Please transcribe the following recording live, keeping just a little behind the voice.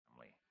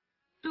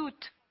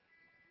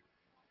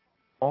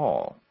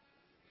All.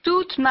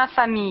 Toute ma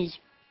famille.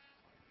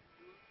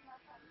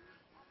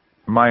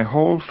 My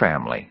whole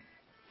family.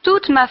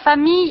 Toute ma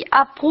famille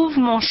approuve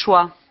mon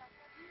choix.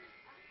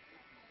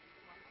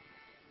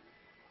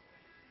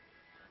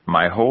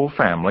 My whole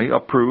family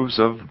approves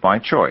of my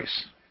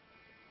choice.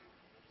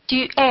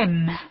 Tu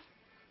aimes.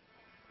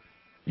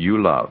 You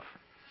love.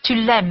 Tu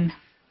l'aimes.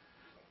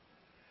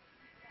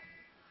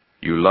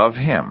 You love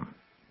him.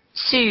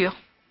 Sûr.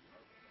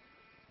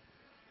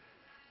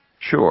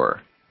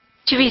 Sure.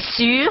 Tu es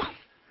sûr?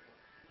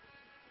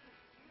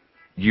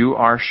 You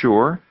are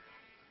sure?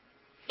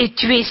 Et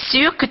tu es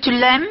sûr que tu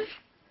l'aimes?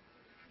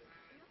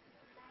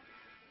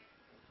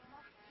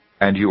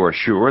 And you are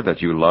sure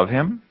that you love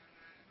him?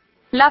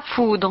 La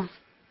foudre.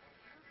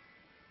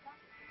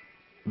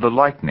 The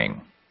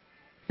lightning.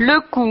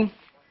 Le coup.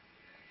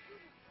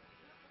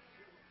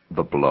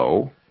 The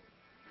blow.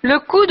 Le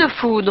coup de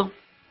foudre.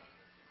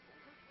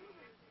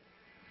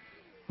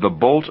 The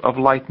bolt of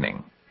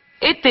lightning.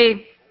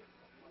 Était.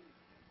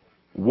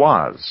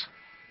 Was.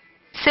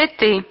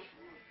 C'était.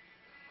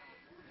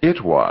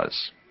 It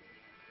was.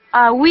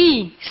 Ah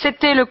oui,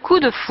 c'était le coup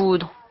de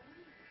foudre.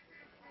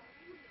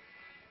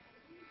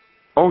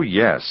 Oh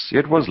yes,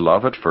 it was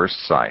love at first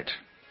sight.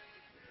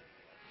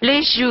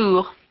 Les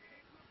jours.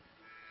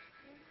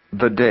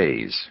 The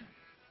days.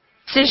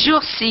 Ces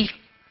jours-ci.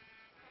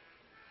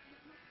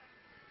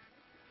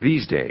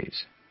 These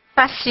days.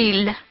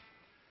 Facile.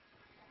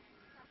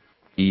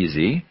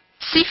 Easy.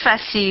 Si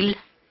facile.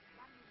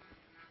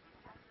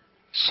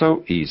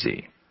 So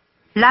easy.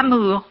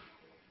 L'amour.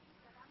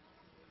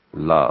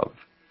 Love.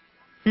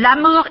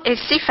 L'amour est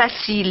si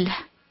facile.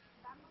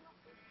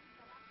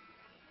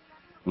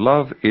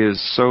 Love is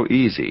so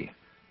easy.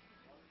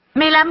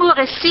 Mais l'amour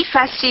est si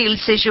facile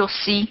ces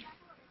jours-ci.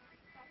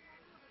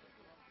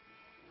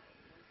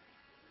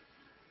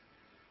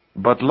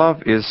 But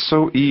love is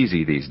so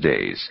easy these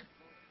days.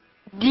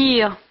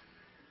 Dire.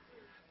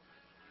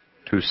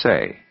 To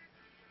say.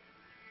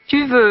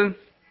 Tu veux.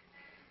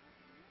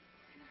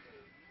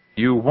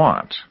 You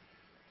want.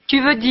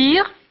 Tu veux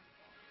dire?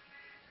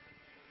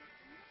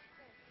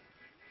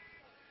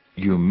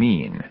 You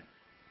mean.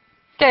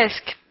 Qu'est-ce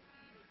que?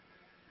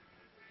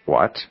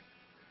 What?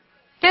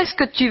 Qu'est-ce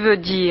que tu veux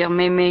dire,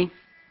 mémé?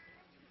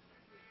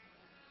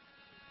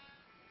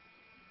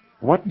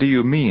 What do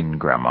you mean,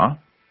 Grandma?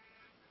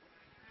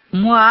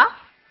 Moi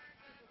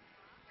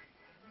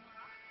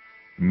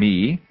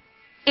Me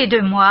et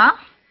de moi.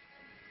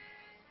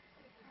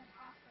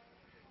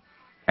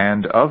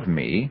 and of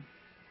me.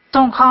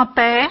 Ton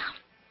grand-père.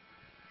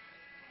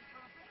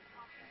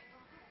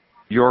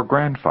 Your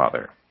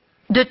grandfather.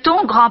 De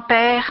ton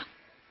grand-père.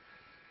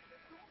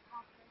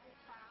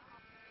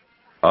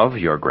 Of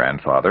your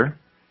grandfather.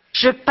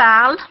 Je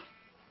parle.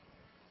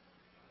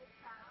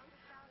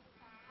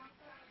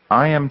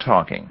 I am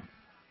talking.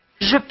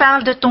 Je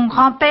parle de ton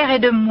grand-père et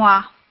de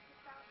moi.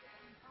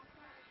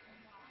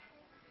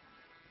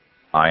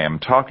 I am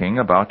talking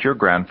about your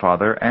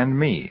grandfather and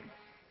me.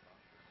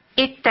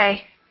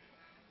 Était.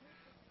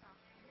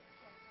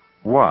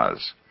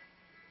 Was.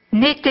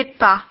 N'était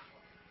pas.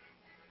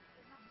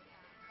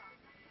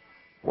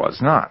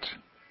 Was not.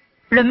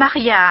 Le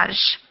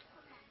mariage.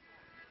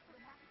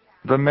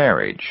 The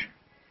marriage.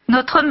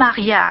 Notre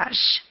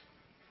mariage.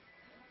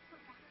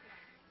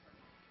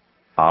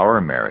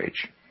 Our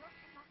marriage.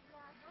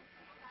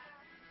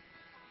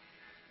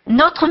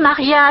 Notre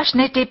mariage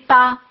n'était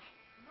pas.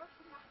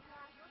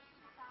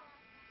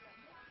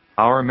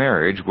 Our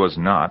marriage was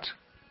not.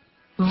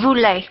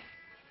 Voulait.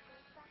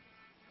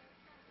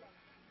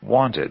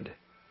 Wanted.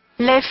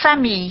 Les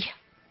familles.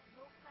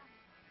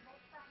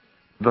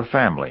 The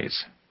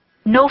families.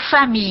 Nos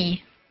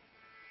familles.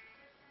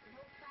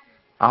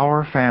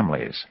 Our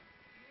families.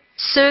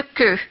 Ce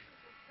que.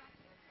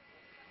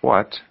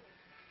 What?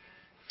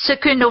 Ce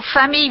que nos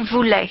familles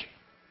voulaient.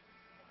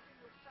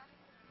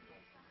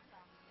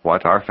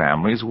 What our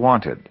families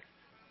wanted.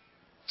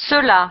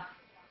 Cela.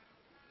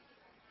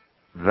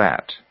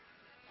 That.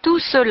 Tout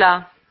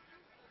cela.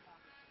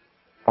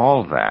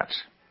 All that.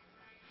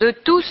 De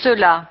tout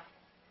cela.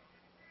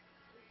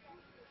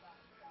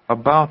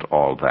 About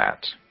all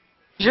that.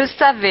 Je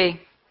savais.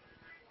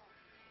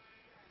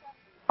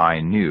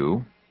 I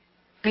knew.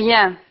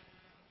 Rien.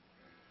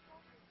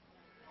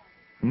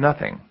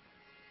 Nothing.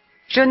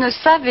 Je ne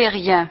savais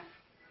rien.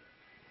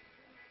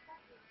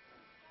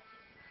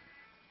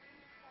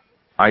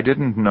 I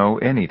didn't know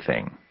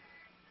anything.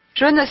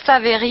 Je ne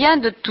savais rien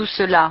de tout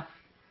cela.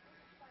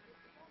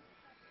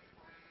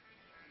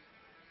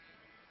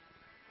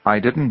 I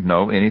didn't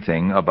know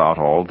anything about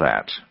all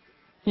that.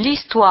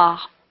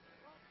 L'histoire.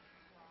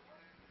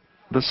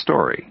 The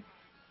story.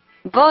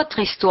 Votre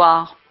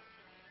histoire.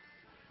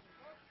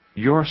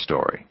 Your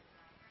story.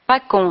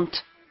 Raconte.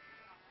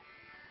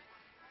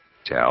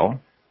 Tell.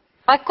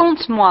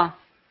 Raconte-moi.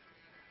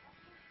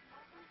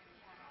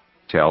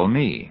 Tell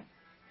me.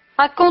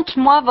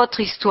 Raconte-moi votre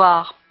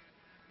histoire.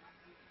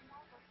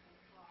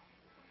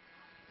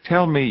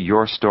 Tell me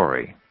your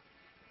story.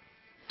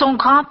 Ton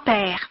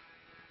grand-père.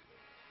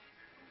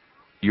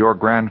 Your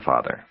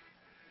grandfather.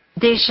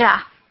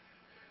 Déjà.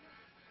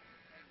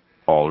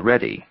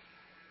 already.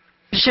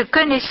 Je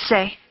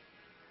connaissais.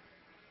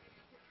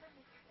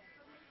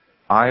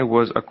 I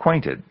was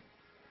acquainted.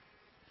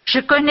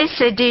 Je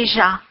connaissais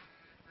déjà.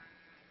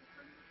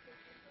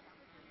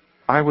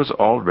 I was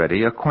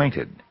already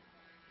acquainted.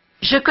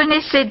 Je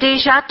connaissais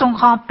déjà ton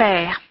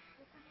grand-père.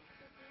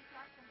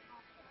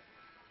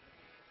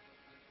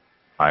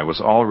 I was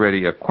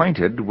already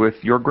acquainted with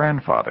your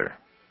grandfather.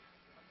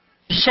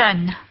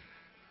 Jeune.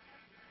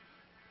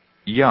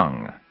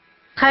 Young.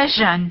 Très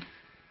jeune.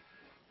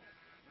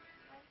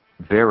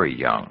 Very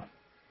young.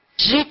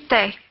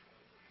 J'étais.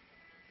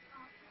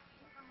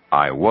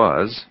 I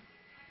was.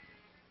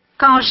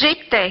 Quand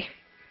j'étais.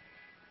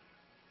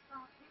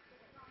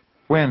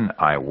 When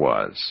I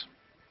was.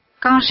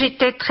 Quand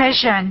j'étais très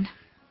jeune.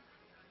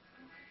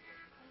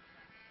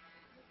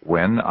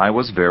 When I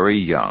was very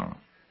young.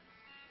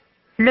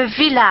 Le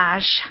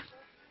village.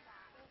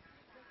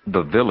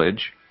 The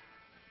village.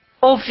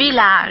 Au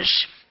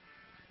village.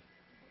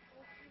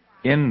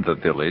 In the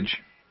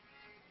village.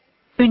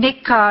 Une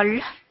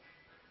école.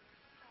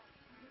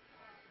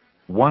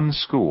 One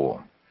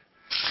school.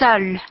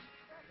 Seule.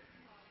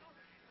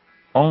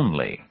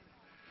 Only.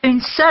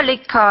 Une seule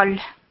école.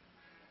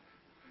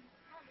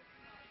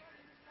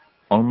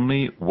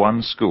 Only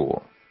one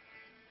school.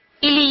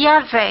 Il y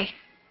avait.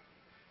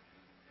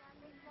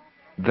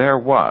 There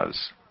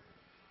was.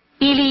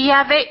 Il y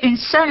avait une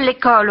seule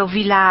école au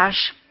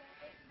village.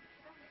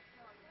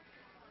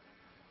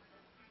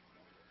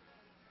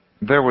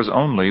 There was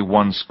only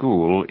one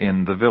school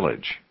in the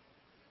village.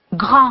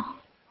 Grand.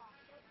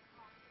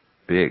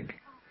 Big.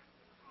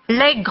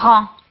 Les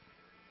grands.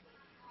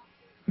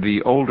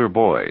 The older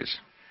boys.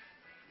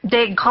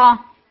 Des grands.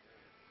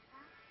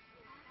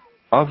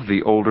 Of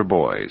the older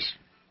boys.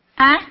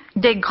 Un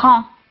des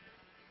grands.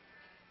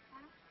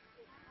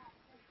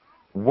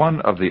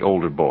 One of the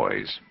older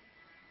boys.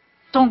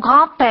 Ton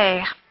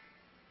grand-père.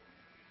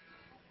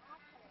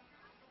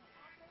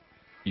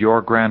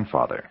 Your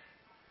grandfather.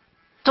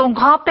 Ton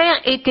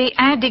grand-père était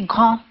un des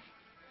grands.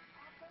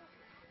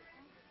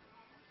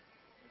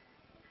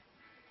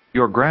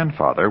 Your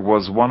grandfather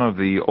was one of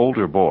the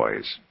older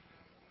boys.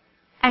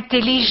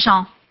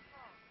 Intelligent.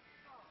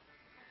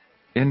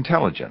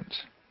 Intelligent.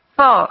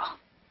 Fort.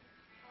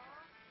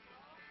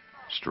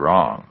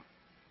 Strong.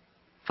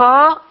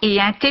 Fort et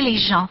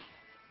intelligent.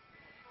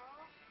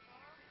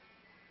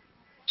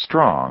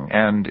 Strong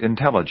and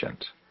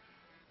intelligent.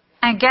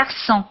 Un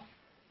garçon.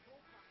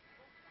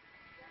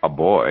 A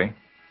boy.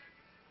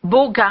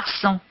 Beau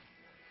garçon.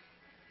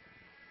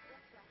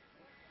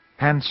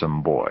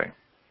 Handsome boy.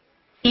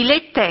 Il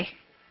était.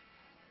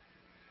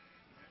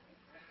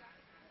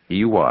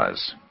 He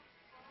was.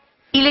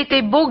 Il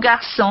était beau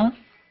garçon,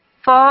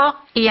 fort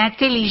et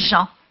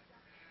intelligent.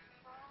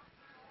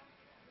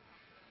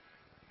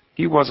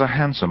 He was a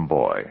handsome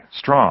boy,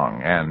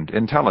 strong and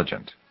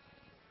intelligent.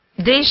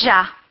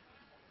 Déjà.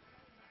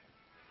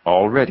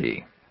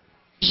 Already.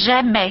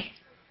 J'aimais.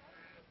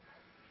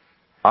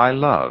 I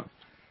loved.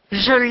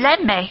 Je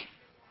l'aimais.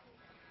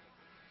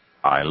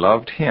 I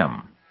loved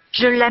him.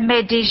 Je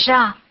l'aimais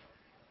déjà.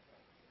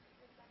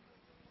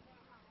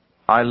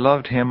 I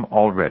loved him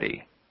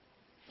already.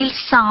 Il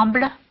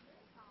semble.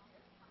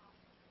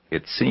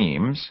 It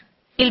seems.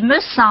 Il me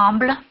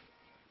semble.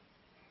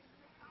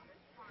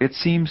 It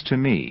seems to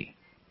me.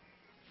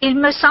 Il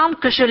me semble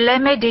que je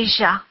l'aimais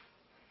déjà.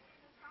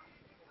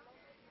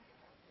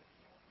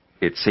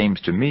 It seems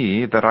to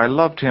me that I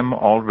loved him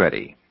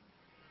already.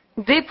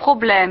 Des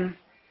problèmes.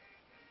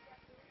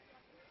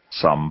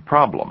 Some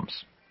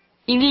problems.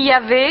 Il y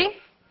avait,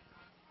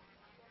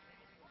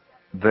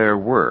 There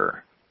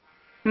were.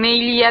 mais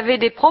il y avait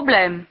des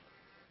problèmes.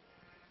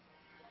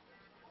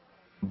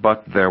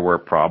 But there were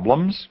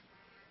problems.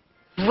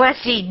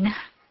 Voisine.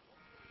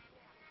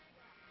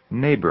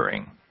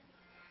 Neighboring.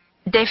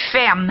 Des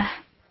fermes.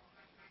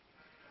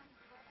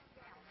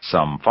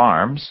 Some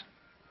farms.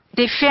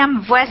 Des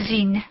fermes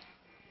voisines.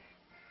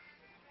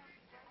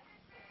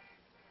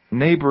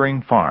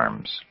 Neighboring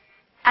farms.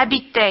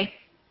 Habitaient.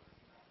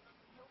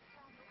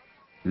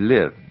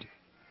 Lived.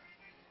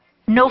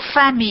 Nos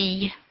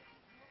familles.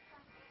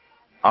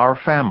 Our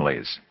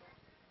families.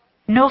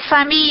 Nos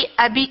familles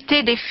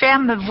habitaient des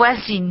fermes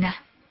voisines.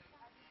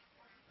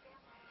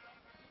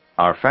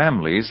 Our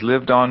families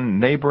lived on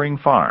neighboring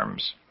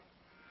farms.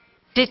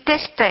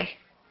 Détestaient.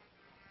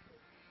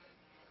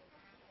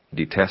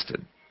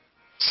 Detested.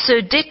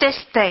 Se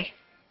détestaient.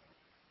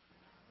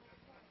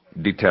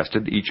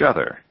 Detested each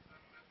other.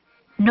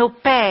 Nos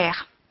pères.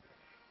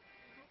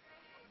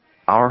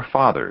 Our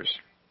fathers.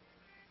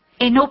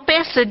 Et nos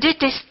pères se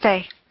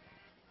détestaient.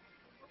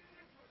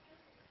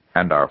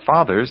 And our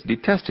fathers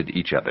detested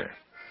each other.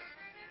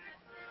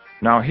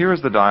 Now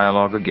here's the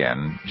dialogue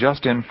again,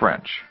 just in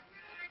French.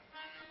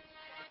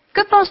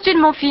 Que penses-tu de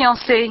mon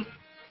fiancé?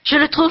 Je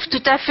le trouve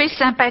tout à fait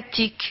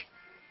sympathique.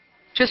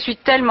 Je suis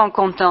tellement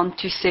contente,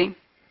 tu sais.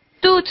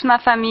 Toute ma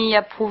famille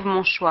approuve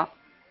mon choix.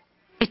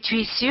 Et tu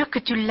es sûre que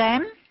tu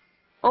l'aimes?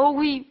 Oh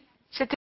oui, c'était